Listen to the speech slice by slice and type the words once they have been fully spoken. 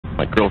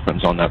My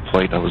girlfriend's on that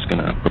flight. I was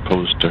going to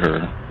propose to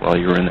her while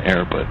you were in the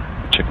air, but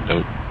chickened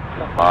out.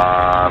 Come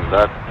on,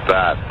 that's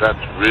bad.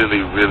 That's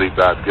really, really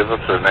bad. Give us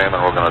her name and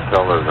we're going to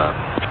tell her then.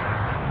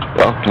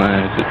 Well,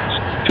 is it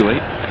too late?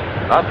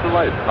 Not too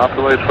late. Not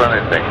too late for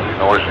anything. You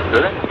know where she's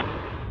sitting?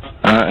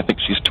 I think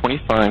she's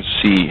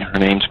 25C. Her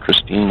name's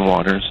Christine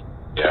Waters.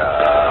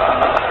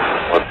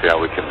 Yeah. Let's see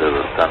how we can do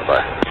this. Stand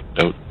by.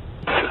 Out.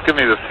 Just give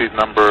me the seat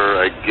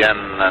number again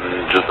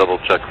and just double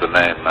check the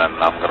name,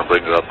 and I'm going to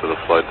bring it up to the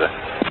flight deck.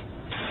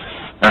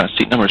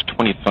 Seat number is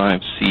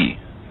 25C,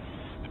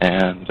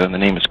 and the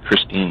name is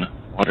Christine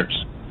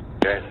Waters.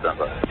 Okay, stand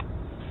by.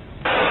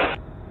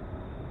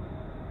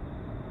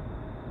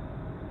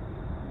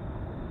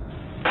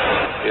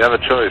 You have a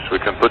choice. We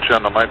can put you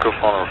on the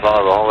microphone in front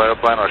of the whole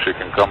airplane, or she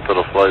can come to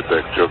the flight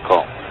deck. It's your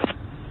call.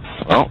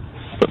 Well,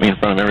 put me in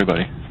front of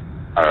everybody.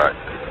 All right,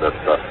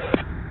 that's done.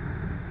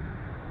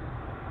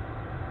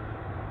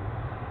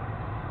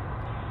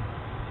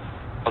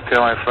 Okay,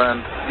 my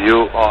friend,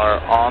 you are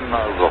on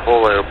the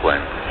whole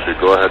airplane. So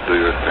go ahead, do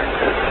your thing.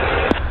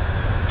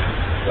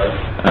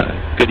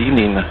 Good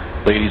evening,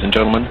 ladies and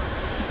gentlemen.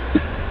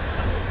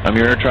 I'm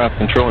your air traffic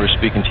controller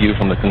speaking to you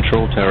from the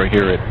control tower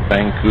here at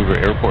Vancouver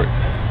Airport.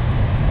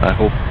 I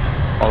hope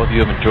all of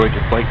you have enjoyed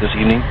your flight this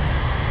evening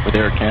with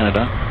Air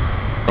Canada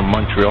from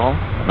Montreal,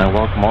 and I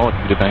welcome all of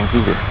you to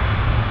Vancouver.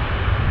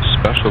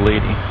 Special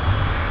lady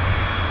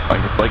on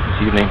your flight this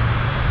evening.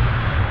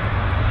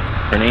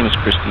 Her name is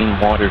Christine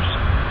Waters.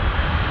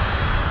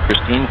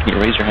 Christine, can you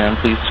raise your hand,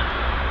 please?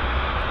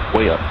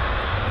 Way up,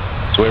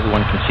 so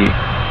everyone can see.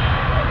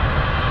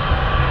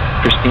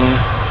 Christine,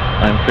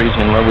 I'm crazy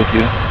in love with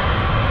you.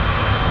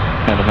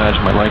 Can't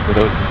imagine my life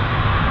without you.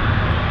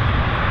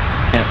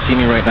 Can't see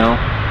me right now,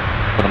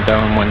 but I'm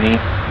down on one knee.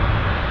 I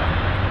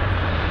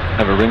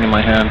have a ring in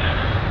my hand.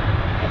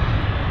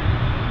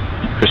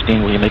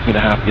 Christine, will you make me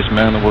the happiest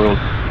man in the world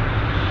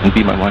and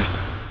be my wife?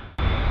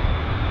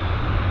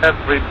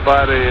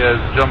 Everybody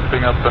is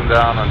jumping up and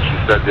down, and she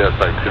said yes.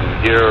 I can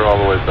hear her all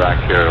the way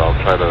back here. I'll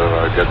try to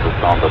get the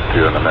sound up to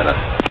you in a minute.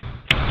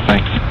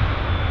 Thanks.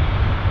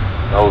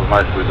 That was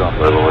nicely done,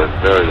 by the way.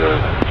 Very, very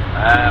nice.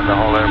 And the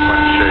whole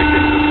airplane's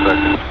shaking just a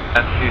second.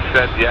 And she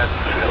said yes,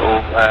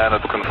 and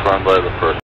it's confirmed by the person.